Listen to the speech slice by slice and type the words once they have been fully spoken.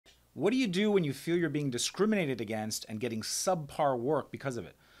What do you do when you feel you're being discriminated against and getting subpar work because of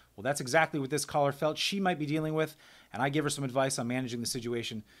it? Well, that's exactly what this caller felt she might be dealing with, and I give her some advice on managing the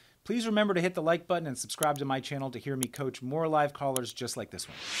situation. Please remember to hit the like button and subscribe to my channel to hear me coach more live callers just like this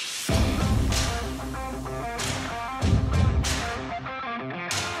one.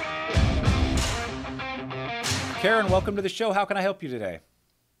 Karen, welcome to the show. How can I help you today?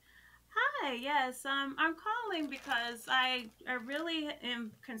 Hi, yes, I'm calling because I really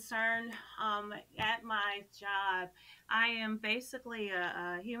am concerned at my job. I am basically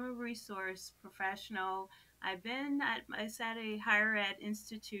a human resource professional. It's at a higher ed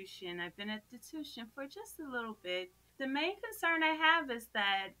institution. I've been at the institution for just a little bit. The main concern I have is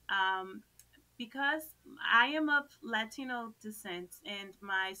that because I am of Latino descent and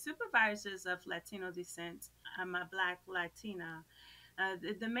my supervisor is of Latino descent, I'm a Black Latina.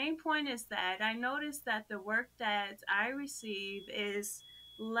 The main point is that I noticed that the work that I receive is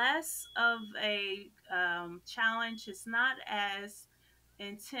less of a challenge. It's not as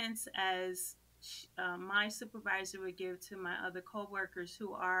intense as my supervisor would give to my other coworkers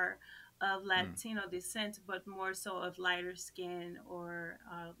who are of Mm. Latino descent, but more so of lighter skin or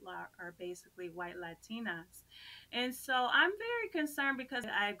are basically white Latinas. And so I'm very concerned because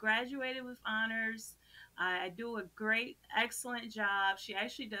I graduated with honors. I do a great, excellent job. She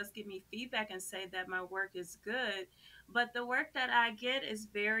actually does give me feedback and say that my work is good, but the work that I get is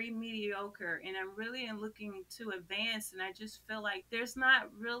very mediocre, and I'm really looking to advance. And I just feel like there's not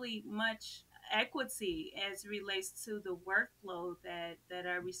really much equity as it relates to the workload that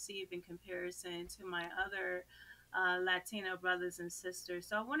I receive in comparison to my other Latino brothers and sisters.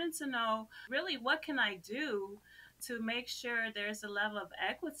 So I wanted to know really what can I do to make sure there's a level of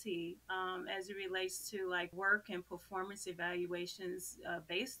equity as it relates to like work and performance evaluations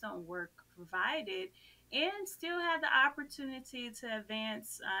based on work provided, and still have the opportunity to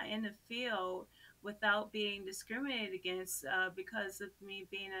advance in the field without being discriminated against because of me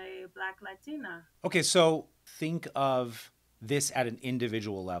being a Black Latina. Okay, so think of this at an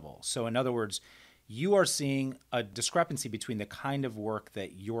individual level. So, in other words, you are seeing a discrepancy between the kind of work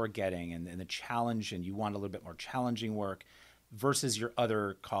that you're getting and the challenge, and you want a little bit more challenging work versus your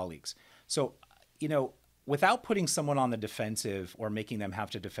other colleagues. So, you know, without putting someone on the defensive or making them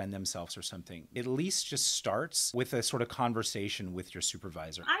have to defend themselves or something, it at least just starts with a sort of conversation with your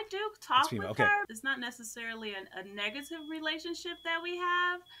supervisor. I do It's talk female. with Okay. her. It's not necessarily a negative relationship that we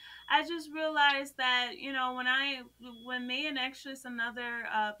have. I just realized that, when me and actually it's another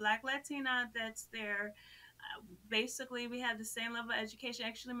Black Latina that's there, basically we have the same level of education.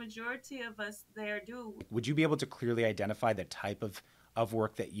 Actually, majority of us there do. Would you be able to clearly identify the type of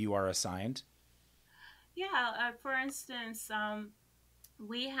work that you are assigned? Yeah, for instance,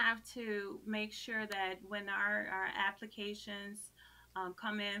 we have to make sure that when our applications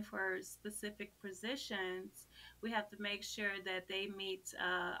come in for specific positions, we have to make sure that they meet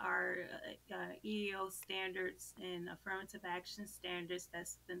our EEO standards and affirmative action standards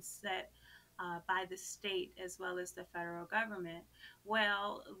that's been set by the state as well as the federal government.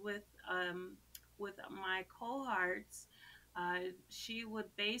 Well, with my cohorts, she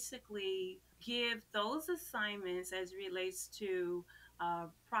would basically give those assignments as relates to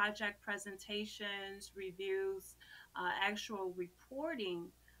project presentations, reviews, actual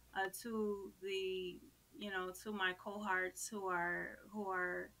reporting to the to my cohorts who are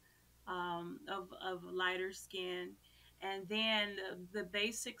of lighter skin, and then the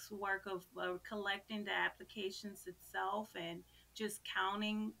basics work of collecting the applications itself and just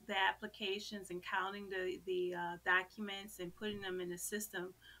counting the applications and counting the documents and putting them in the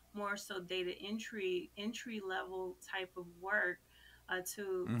system, more so data entry level type of work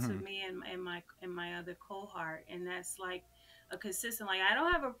to Mm-hmm. me and my other cohort. And that's like a consistent, like I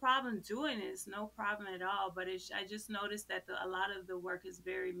don't have a problem doing it, it's no problem at all, but I just noticed that a lot of the work is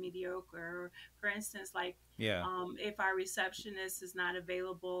very mediocre. For instance, like Yeah. if our receptionist is not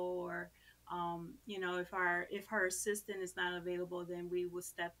available, or if her assistant is not available, then we will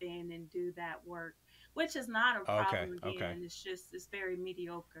step in and do that work, which is not a Okay. problem. Okay. Again, it's very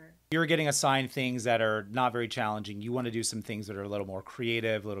mediocre. You're getting assigned things that are not very challenging. You want to do some things that are a little more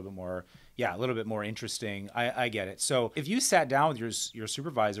creative, a little bit more, yeah, a little bit more interesting. I get it. So if you sat down with your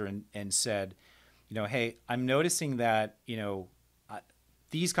supervisor and said, hey, I'm noticing that,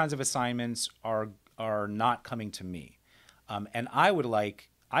 these kinds of assignments are not coming to me. And I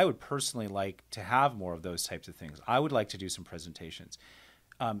would personally like to have more of those types of things. I would like to do some presentations.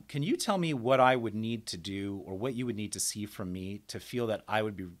 Can you tell me what I would need to do, or what you would need to see from me to feel that I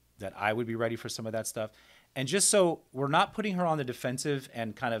would be ready for some of that stuff? And just so we're not putting her on the defensive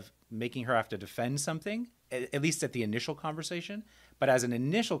and kind of making her have to defend something, at least at the initial conversation. But as an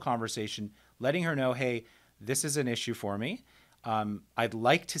initial conversation, letting her know, hey, this is an issue for me. I'd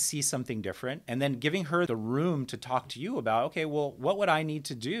like to see something different. And then giving her the room to talk to you about, okay, well, what would I need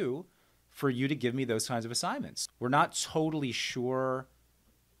to do for you to give me those kinds of assignments? We're not totally sure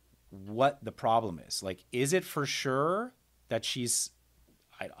what the problem is. Like, is it for sure that she's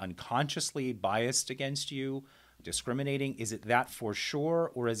unconsciously biased against you, discriminating? Is it that for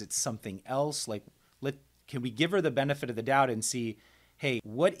sure? Or is it something else? Like, can we give her the benefit of the doubt and see, hey,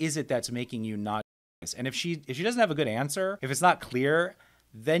 what is it that's making you not? And if she doesn't have a good answer, if it's not clear,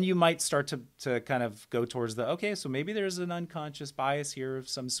 then you might start to kind of go towards okay, so maybe there's an unconscious bias here of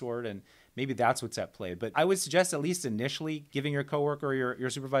some sort, and maybe that's what's at play. But I would suggest at least initially giving your coworker or your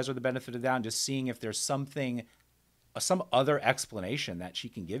supervisor the benefit of the doubt and just seeing if there's some other explanation that she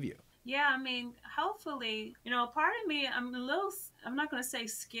can give you. Yeah, I mean, hopefully, part of me, I'm not going to say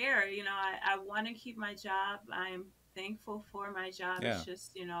scared. I want to keep my job. I'm thankful for my job. Yeah. It's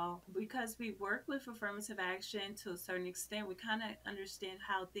just, because we work with affirmative action to a certain extent, we kind of understand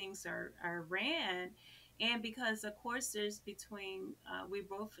how things are ran. And because, of course, there's we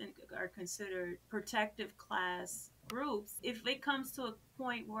both are considered protective class groups. If it comes to a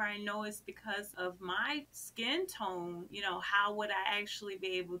point where I know it's because of my skin tone, how would I actually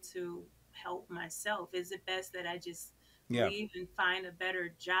be able to help myself? Is it best that I just leave and find a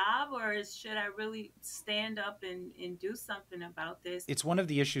better job, or should I really stand up and do something about this? It's one of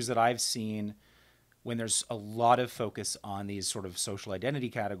the issues that I've seen when there's a lot of focus on these sort of social identity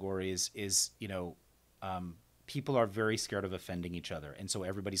categories is, people are very scared of offending each other. And so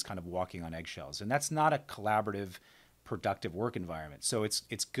everybody's kind of walking on eggshells. And that's not a collaborative, productive work environment. So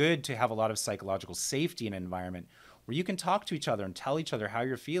it's good to have a lot of psychological safety in an environment where you can talk to each other and tell each other how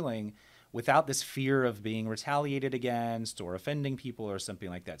you're feeling without this fear of being retaliated against or offending people or something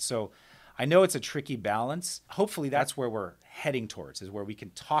like that. So I know it's a tricky balance. Hopefully that's where we're heading towards, is where we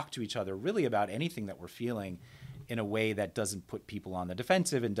can talk to each other really about anything that we're feeling in a way that doesn't put people on the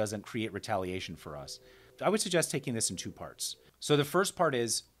defensive and doesn't create retaliation for us. I would suggest taking this in two parts. So the first part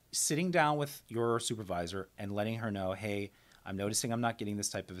is sitting down with your supervisor and letting her know, hey, I'm noticing I'm not getting this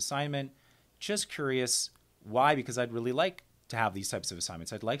type of assignment. Just curious why, because I'd really like to have these types of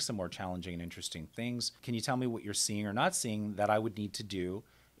assignments. I'd like some more challenging and interesting things. Can you tell me what you're seeing or not seeing that I would need to do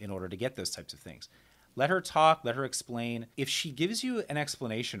in order to get those types of things? Let her talk, let her explain. If she gives you an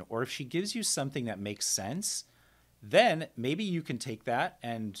explanation, or if she gives you something that makes sense, then maybe you can take that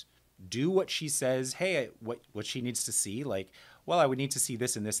and do what she says, hey, what she needs to see. Like, well, I would need to see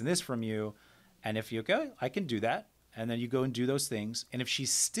this and this and this from you. And if you go, I can do that. And then you go and do those things. And if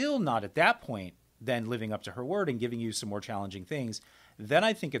she's still not at that point then living up to her word and giving you some more challenging things, then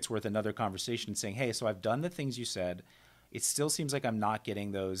I think it's worth another conversation saying, hey, so I've done the things you said. It still seems like I'm not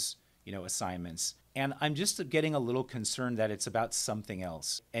getting those, assignments. And I'm just getting a little concerned that it's about something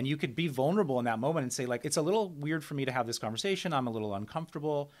else. And you could be vulnerable in that moment and say, like, it's a little weird for me to have this conversation. I'm a little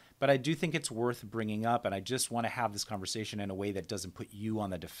uncomfortable, but I do think it's worth bringing up. And I just want to have this conversation in a way that doesn't put you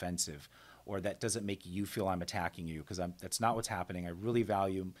on the defensive, or that doesn't make you feel I'm attacking you, because that's not what's happening. I really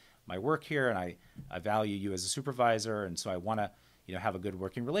value my work here, and I value you as a supervisor. And so I want to, have a good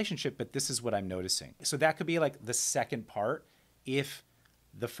working relationship, but this is what I'm noticing. So that could be like the second part. If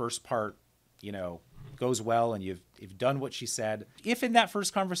the first part, goes well and you've done what she said. If in that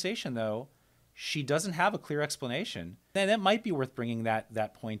first conversation, though, she doesn't have a clear explanation, then it might be worth bringing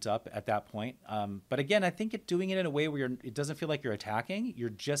that point up at that point. But again, I think doing it in a way where it doesn't feel like you're attacking.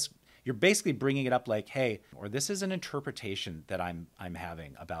 You're basically bringing it up like, hey, or this is an interpretation that I'm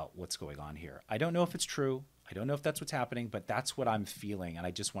having about what's going on here. I don't know if it's true. I don't know if that's what's happening, but that's what I'm feeling, and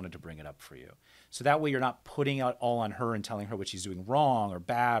I just wanted to bring it up for you. So that way you're not putting it all on her and telling her what she's doing wrong or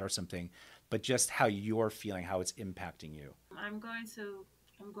bad or something, but just how you're feeling, how it's impacting you. I'm going to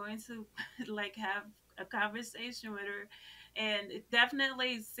like have a conversation with her and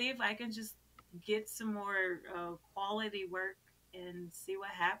definitely see if I can just get some more quality work and see what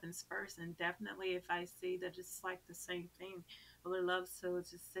happens first. And definitely if I see that it's like the same thing, I would love to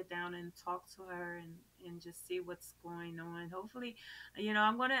just sit down and talk to her and just see what's going on. Hopefully,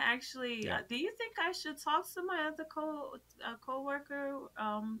 I'm going to actually, do you think I should talk to my other coworker?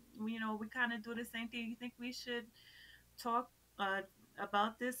 We kind of do the same thing. You think we should talk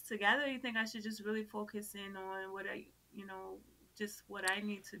about this together? You think I should just really focus in on just what I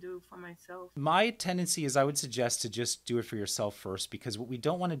need to do for myself? My tendency is I would suggest to just do it for yourself first, because what we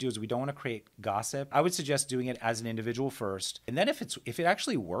don't want to do is we don't want to create gossip. I would suggest doing it as an individual first. And then if it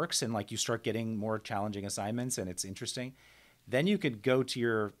actually works and like you start getting more challenging assignments and it's interesting, then you could go to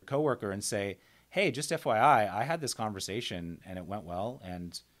your coworker and say, hey, just FYI, I had this conversation and it went well.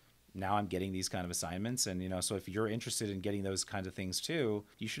 And now I'm getting these kind of assignments. And, so if you're interested in getting those kinds of things too,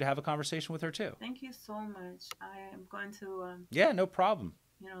 you should have a conversation with her too. Thank you so much. I am going to, yeah, no problem.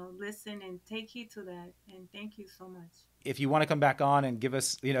 Listen and take heed to that. And thank you so much. If you want to come back on and give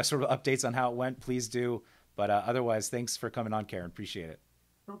us, sort of updates on how it went, please do. But otherwise, thanks for coming on, Karen. Appreciate it.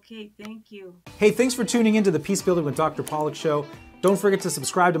 Okay, thank you. Hey, thanks for tuning into the Peacebuilding with Dr. Pollack show. Don't forget to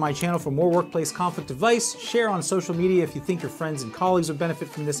subscribe to my channel for more workplace conflict advice. Share on social media if you think your friends and colleagues would benefit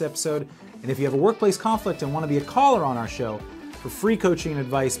from this episode. And if you have a workplace conflict and want to be a caller on our show, for free coaching and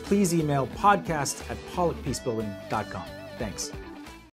advice, please email podcast@pollackpeacebuilding.com. Thanks.